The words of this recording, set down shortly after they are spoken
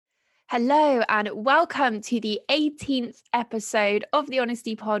Hello and welcome to the 18th episode of the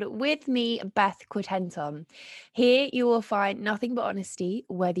Honesty Pod with me, Beth Quintenton. Here you will find nothing but honesty,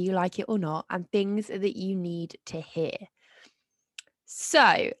 whether you like it or not, and things that you need to hear.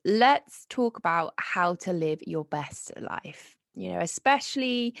 So let's talk about how to live your best life,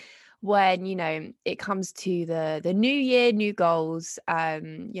 especially when, it comes to the new year, new goals. I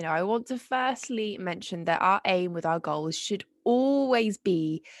want to firstly mention that our aim with our goals should always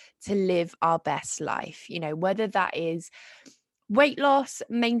be to live our best life, whether that is weight loss,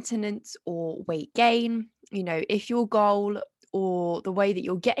 maintenance, or weight gain. If your goal or the way that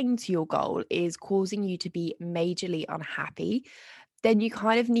you're getting to your goal is causing you to be majorly unhappy, then you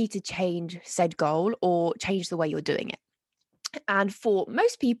kind of need to change said goal or change the way you're doing it. And for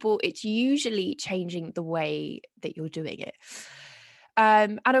most people, it's usually changing the way that you're doing it.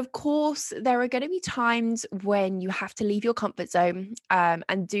 And of course, there are going to be times when you have to leave your comfort zone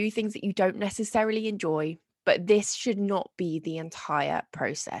and do things that you don't necessarily enjoy. But this should not be the entire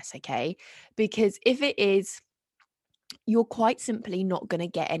process, okay? Because if it is, you're quite simply not going to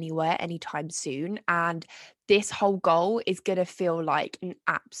get anywhere anytime soon. And this whole goal is going to feel like an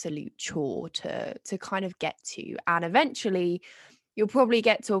absolute chore to kind of get to. And eventually, you'll probably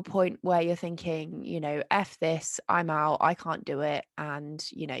get to a point where you're thinking, F this, I'm out, I can't do it. And,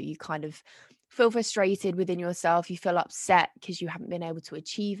 you kind of feel frustrated within yourself. You feel upset because you haven't been able to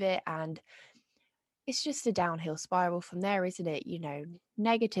achieve it. And it's just a downhill spiral from there, isn't it?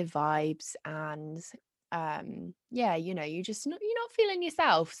 Negative vibes and you're not feeling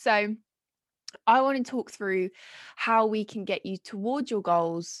yourself. So I want to talk through how we can get you towards your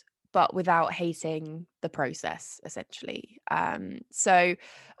goals but without hating the process, essentially. So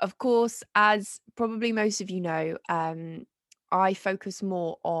of course, as probably most of you know, I focus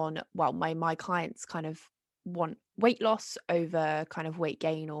more on, well, my clients kind of want weight loss over kind of weight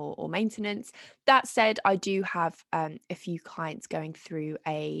gain or maintenance. That said, I do have a few clients going through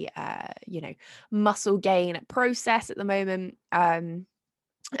a muscle gain process at the moment.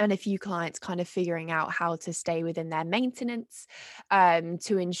 And a few clients kind of figuring out how to stay within their maintenance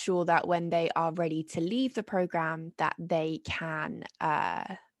to ensure that when they are ready to leave the program, that they can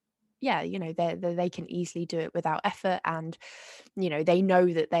they can easily do it without effort. And they know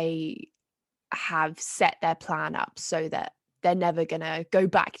that they have set their plan up so that they're never going to go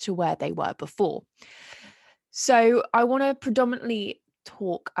back to where they were before. So I want to predominantly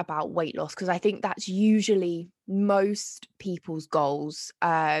talk about weight loss because I think that's usually most people's goals.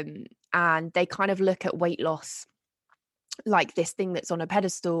 And they kind of look at weight loss like this thing that's on a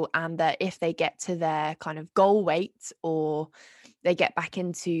pedestal, and that if they get to their kind of goal weight or they get back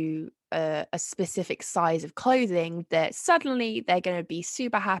into a specific size of clothing, that suddenly they're going to be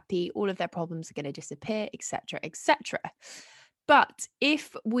super happy, all of their problems are going to disappear, etc., etc. But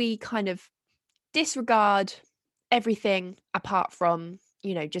if we kind of disregard everything apart from,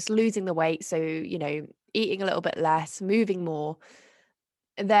 just losing the weight, so, eating a little bit less, moving more,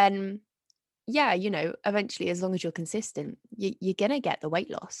 then eventually, as long as you're consistent, you're going to get the weight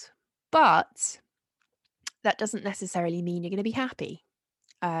loss. But that doesn't necessarily mean you're going to be happy.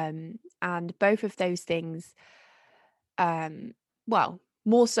 And both of those things,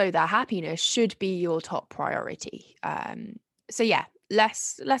 more so their happiness should be your top priority. So yeah,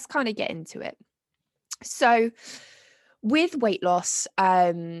 let's kind of get into it. So with weight loss,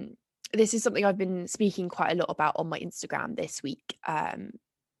 this is something I've been speaking quite a lot about on my Instagram this week.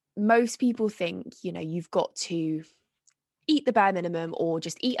 Most people think, you've got to eat the bare minimum or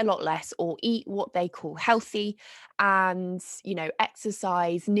just eat a lot less or eat what they call healthy and,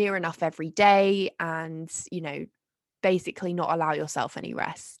 exercise near enough every day and, basically not allow yourself any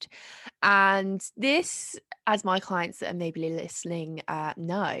rest. And this, as my clients that are maybe listening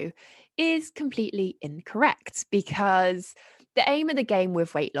know, is completely incorrect, because the aim of the game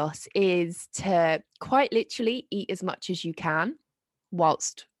with weight loss is to quite literally eat as much as you can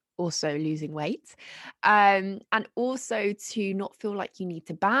whilst also losing weight, and also to not feel like you need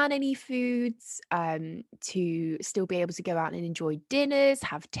to ban any foods, to still be able to go out and enjoy dinners,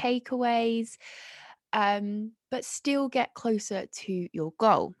 have takeaways, but still get closer to your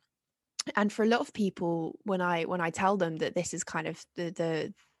goal. And for a lot of people, when I tell them that this is kind of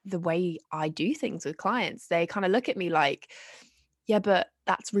the way I do things with clients, they kind of look at me like, yeah, but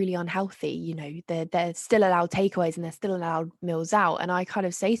that's really unhealthy. They're still allowed takeaways and they're still allowed meals out. And I kind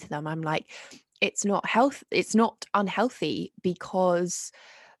of say to them, I'm like, it's not unhealthy because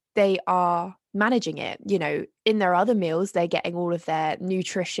they are managing it. In their other meals, they're getting all of their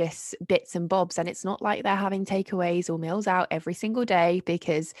nutritious bits and bobs. And it's not like they're having takeaways or meals out every single day,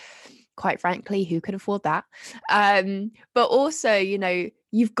 because quite frankly, who can afford that? But also,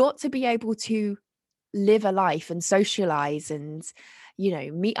 you've got to be able to live a life and socialize and,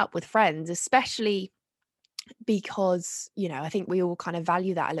 meet up with friends, especially because, I think we all kind of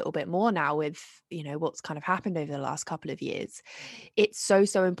value that a little bit more now with, what's kind of happened over the last couple of years. It's so,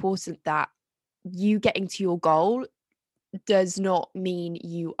 so important that you getting to your goal does not mean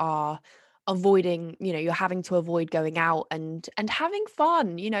you are avoiding, you're having to avoid going out and having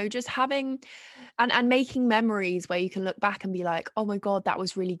fun, just having and making memories where you can look back and be like, oh my God, that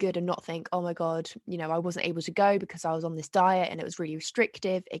was really good, and not think, oh my God, I wasn't able to go because I was on this diet and it was really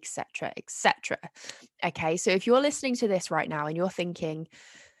restrictive, etc., etc. Okay, so if you're listening to this right now and you're thinking,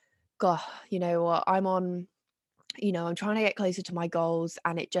 God, you know what, I'm trying to get closer to my goals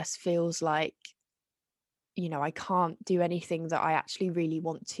and it just feels like, I can't do anything that I actually really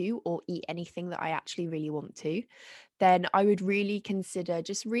want to, or eat anything that I actually really want to, then I would really consider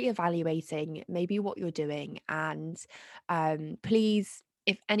just reevaluating maybe what you're doing. And please,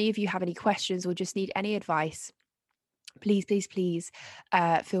 if any of you have any questions or just need any advice, please, please, please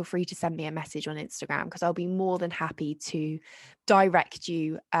feel free to send me a message on Instagram, because I'll be more than happy to direct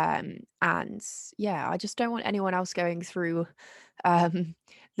you. And yeah, I just don't want anyone else going through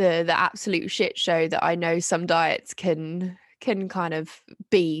the absolute shit show that I know some diets can kind of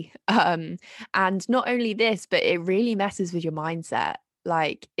be. And not only this, but it really messes with your mindset.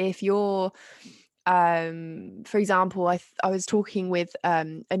 Like if you're for example, I was talking with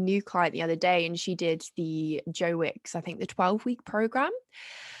a new client the other day, and she did the Joe Wicks, I think the 12-week program,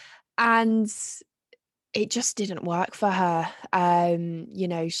 and it just didn't work for her.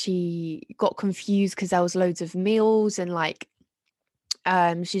 She got confused because there was loads of meals, and like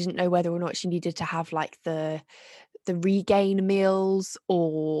she didn't know whether or not she needed to have like the regain meals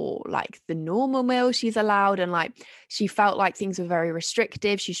or like the normal meals she's allowed, and like she felt like things were very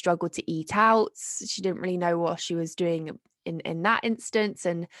restrictive. She struggled to eat out. She didn't really know what she was doing in that instance.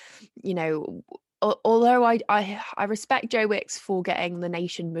 And although I respect Joe Wicks for getting the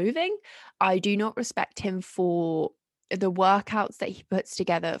nation moving, I do not respect him for the workouts that he puts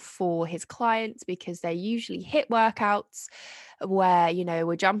together for his clients, because they're usually HIIT workouts where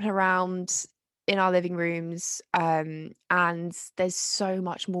we're jumping around in our living rooms, and there's so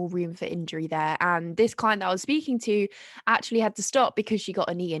much more room for injury there. And this client that I was speaking to actually had to stop because she got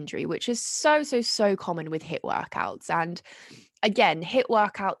a knee injury, which is so common with HIIT workouts. And again, HIIT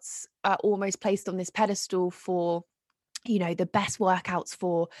workouts are almost placed on this pedestal for the best workouts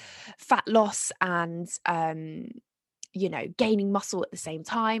for fat loss and gaining muscle at the same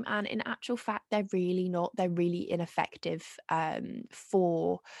time. And in actual fact, they're really not. They're really ineffective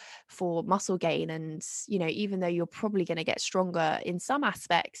for muscle gain. And even though you're probably going to get stronger in some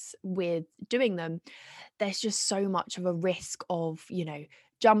aspects with doing them, there's just so much of a risk of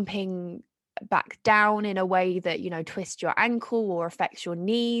jumping back down in a way that twists your ankle or affects your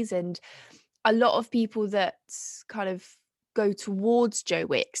knees. And a lot of people that kind of go towards Joe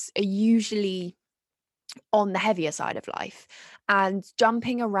Wicks are usually on the heavier side of life, and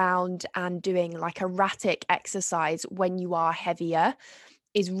jumping around and doing like erratic exercise when you are heavier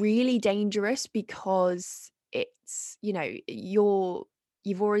is really dangerous, because it's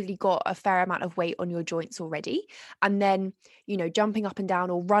you've already got a fair amount of weight on your joints already, and then jumping up and down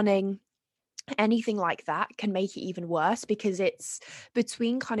or running, anything like that can make it even worse, because it's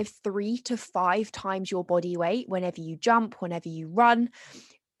between kind of 3 to 5 times your body weight whenever you jump, whenever you run,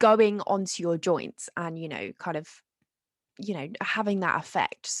 going onto your joints, and kind of having that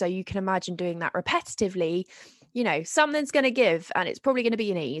effect. So you can imagine doing that repetitively, something's going to give, and it's probably going to be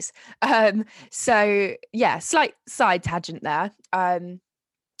your knees. So yeah, slight side tangent there. But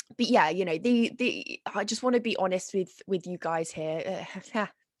yeah, the I just want to be honest with you guys here.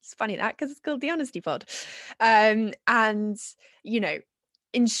 It's funny that, because it's called the Honesty Pod. And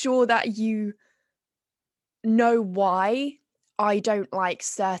ensure that you know why I don't like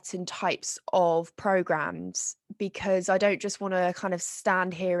certain types of programs, because I don't just want to kind of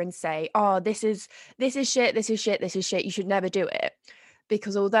stand here and say, oh, this is shit, this is shit, this is shit, you should never do it.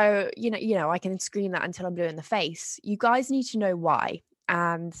 Because although, I can scream that until I'm blue in the face, you guys need to know why.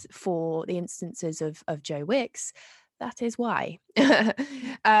 And for the instances of Joe Wicks, that is why.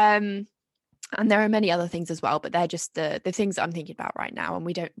 And there are many other things as well, but they're just the things that I'm thinking about right now. And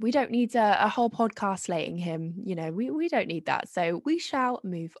we don't need a whole podcast slating him. We don't need that. So we shall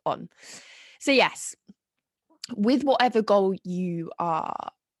move on. So yes, with whatever goal you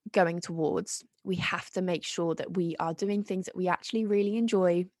are going towards, we have to make sure that we are doing things that we actually really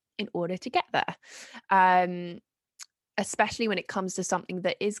enjoy in order to get there. Especially when it comes to something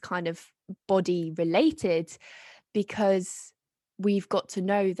that is kind of body related, because we've got to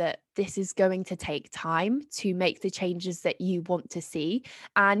know that this is going to take time to make the changes that you want to see.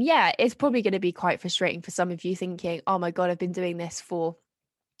 And yeah, it's probably going to be quite frustrating for some of you thinking, oh my God, I've been doing this for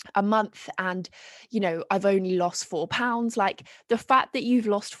a month and I've only lost £4. Like, the fact that you've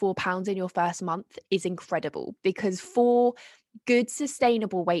lost £4 in your first month is incredible, because for good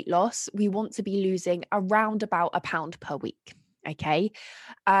sustainable weight loss, we want to be losing around about £1 per week. Okay.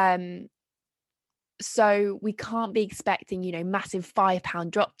 um so we can't be expecting massive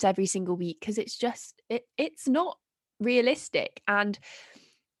 £5 drops every single week, because it's not realistic. And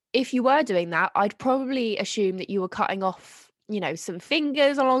if you were doing that, I'd probably assume that you were cutting off, some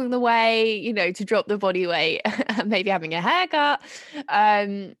fingers along the way, to drop the body weight, maybe having a haircut.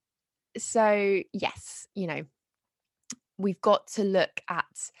 So yes, we've got to look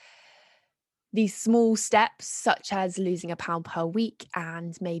at these small steps, such as losing £1 per week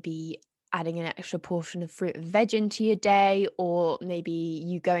and maybe adding an extra portion of fruit and veg into your day, or maybe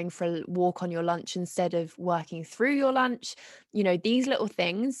you going for a walk on your lunch instead of working through your lunch. These little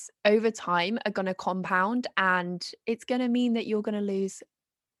things over time are going to compound, and it's going to mean that you're going to lose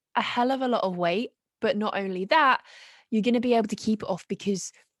a hell of a lot of weight. But not only that, you're going to be able to keep it off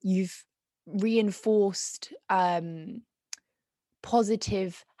because you've reinforced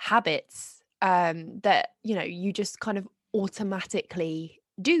positive habits that you just kind of automatically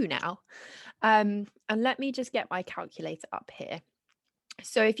do now. And let me just get my calculator up here.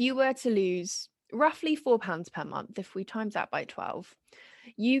 So if you were to lose roughly £4 per month, if we times that by 12,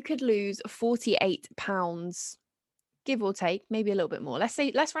 you could lose £48, give or take, maybe a little bit more. Let's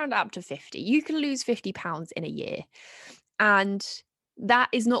round it up to 50. You can lose £50 in a year. And that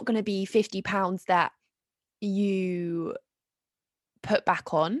is not going to be £50 that you put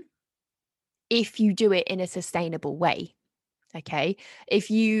back on if you do it in a sustainable way. Okay. If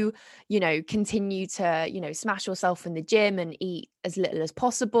you, continue to, smash yourself in the gym and eat as little as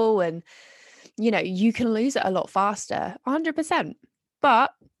possible, and, you can lose it a lot faster, 100%.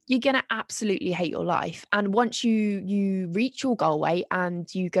 But you're going to absolutely hate your life. And once you reach your goal weight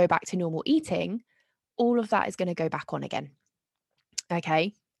and you go back to normal eating, all of that is going to go back on again.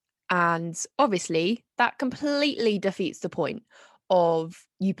 Okay. And obviously that completely defeats the point of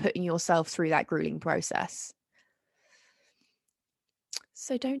you putting yourself through that grueling process.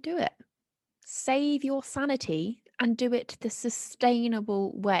 So don't do it. Save your sanity and do it the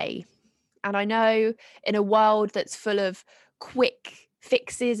sustainable way. And I know in a world that's full of quick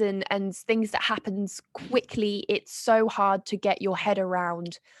fixes and things that happens quickly, it's so hard to get your head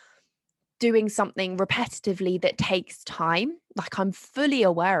around doing something repetitively that takes time. Like, I'm fully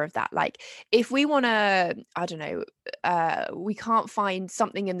aware of that. Like, if we want to, I don't know, we can't find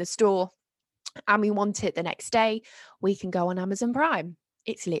something in the store and we want it the next day, we can go on Amazon Prime.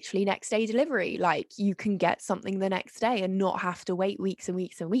 It's literally next day delivery. Like, you can get something the next day and not have to wait weeks and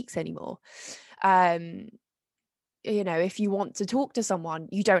weeks and weeks anymore. If you want to talk to someone,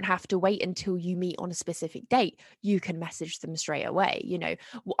 you don't have to wait until you meet on a specific date. You can message them straight away.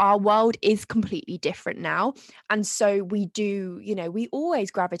 Our world is completely different now. And so we always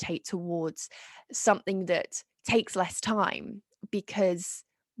gravitate towards something that takes less time, because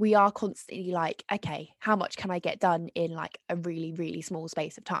we are constantly like, okay, how much can I get done in like a really, really small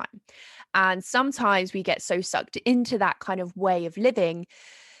space of time? And sometimes we get so sucked into that kind of way of living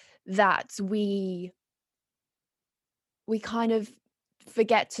that we kind of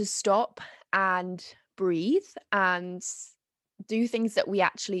forget to stop and breathe and do things that we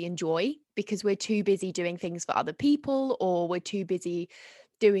actually enjoy, because we're too busy doing things for other people, or we're too busy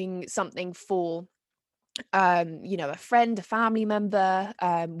doing something for a friend, a family member,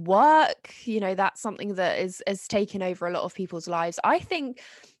 work. That's something that has taken over a lot of people's lives, I think,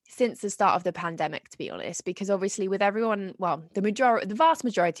 since the start of the pandemic, to be honest, because obviously with everyone, well, the vast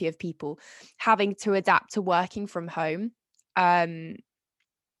majority of people having to adapt to working from home,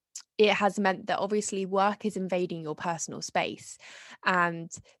 it has meant that obviously work is invading your personal space.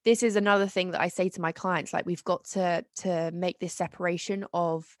 And this is another thing that I say to my clients, like, we've got to make this separation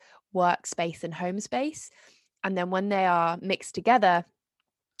of workspace and home space. And then when they are mixed together,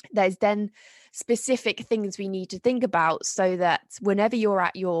 there's then specific things we need to think about, so that whenever you're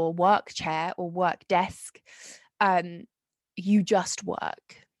at your work chair or work desk, you just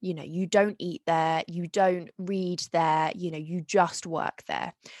work. You don't eat there, you don't read there, you just work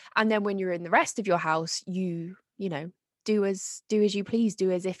there. And then when you're in the rest of your house, you do as you please,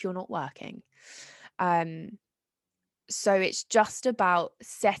 do as if you're not working. So it's just about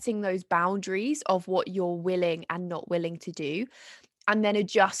setting those boundaries of what you're willing and not willing to do, and then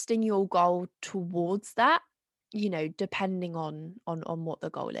adjusting your goal towards that, depending on what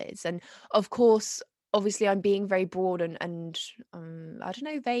the goal is. And of course, obviously I'm being very broad and I don't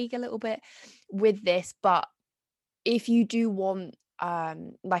know, vague a little bit with this, but if you do want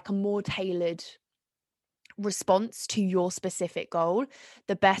like a more tailored response to your specific goal,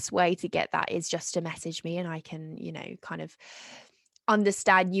 the best way to get that is just to message me, and I can, kind of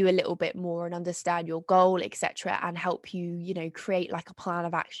understand you a little bit more and understand your goal, etc., and help you, create like a plan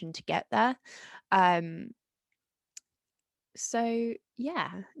of action to get there. um so yeah,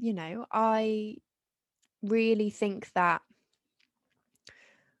 I really think that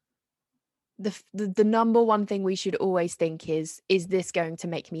the number one thing we should always think is this going to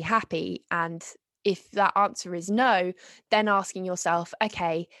make me happy? And if that answer is no, then asking yourself,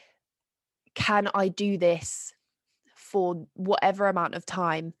 okay, can I do this for whatever amount of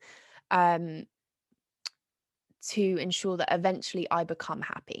time, um, to ensure that eventually I become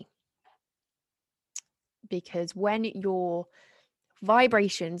happy? Because when your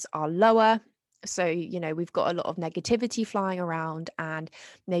vibrations are lower, so, we've got a lot of negativity flying around, and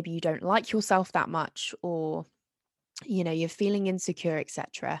maybe you don't like yourself that much, or, you're feeling insecure,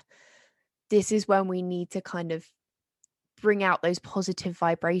 etc. This is when we need to kind of bring out those positive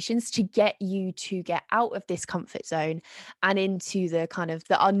vibrations to get you to get out of this comfort zone and into the kind of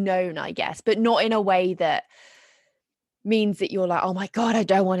the unknown, I guess, but not in a way that means that you're like, oh my God, I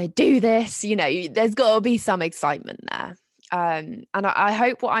don't want to do this. There's got to be some excitement there. And I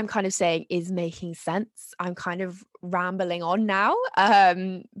hope what I'm kind of saying is making sense. I'm kind of rambling on now.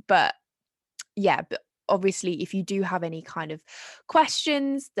 But yeah, but obviously if you do have any kind of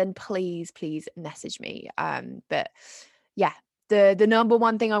questions, then please message me. But yeah, the number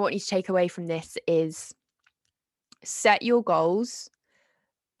one thing I want you to take away from this is set your goals,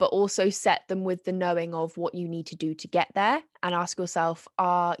 but also set them with the knowing of what you need to do to get there, and ask yourself,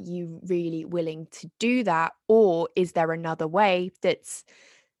 are you really willing to do that? Or is there another way that's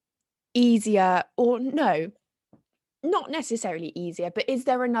easier? Or no, not necessarily easier, but is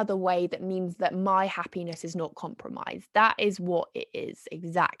there another way that means that my happiness is not compromised? That is what it is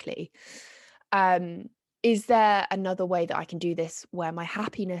exactly. Is there another way that I can do this where my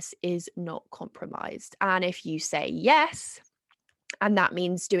happiness is not compromised? And if you say yes, and that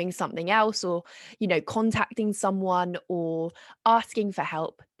means doing something else, or, contacting someone or asking for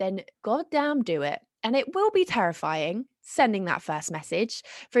help, then goddamn do it. And it will be terrifying sending that first message.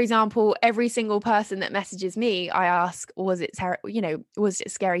 For example, every single person that messages me, I ask, was it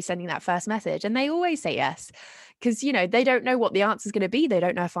scary sending that first message? And they always say yes, because, they don't know what the answer is going to be. They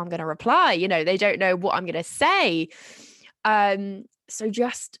don't know if I'm going to reply, they don't know what I'm going to say. So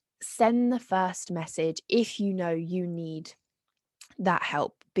just send the first message if you know you need that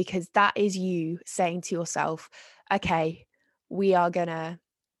help, because that is you saying to yourself, okay, we are gonna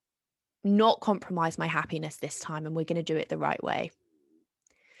not compromise my happiness this time, and we're gonna do it the right way.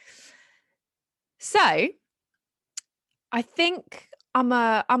 So I think I'm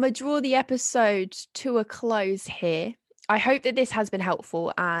a draw the episode to a close here. I hope that this has been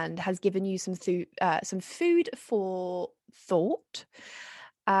helpful and has given you some food for thought.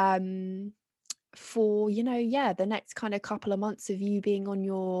 For the next kind of couple of months of you being on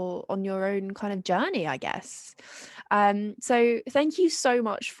your own kind of journey, I guess. So thank you so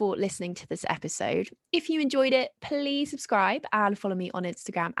much for listening to this episode. If you enjoyed it, please subscribe and follow me on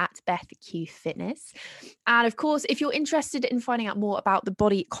Instagram at BethQFitness. And of course, if you're interested in finding out more about the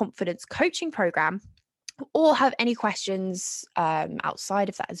body confidence coaching program, or have any questions outside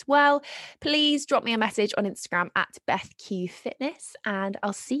of that as well, please drop me a message on Instagram at BethQFitness, and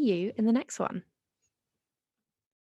I'll see you in the next one.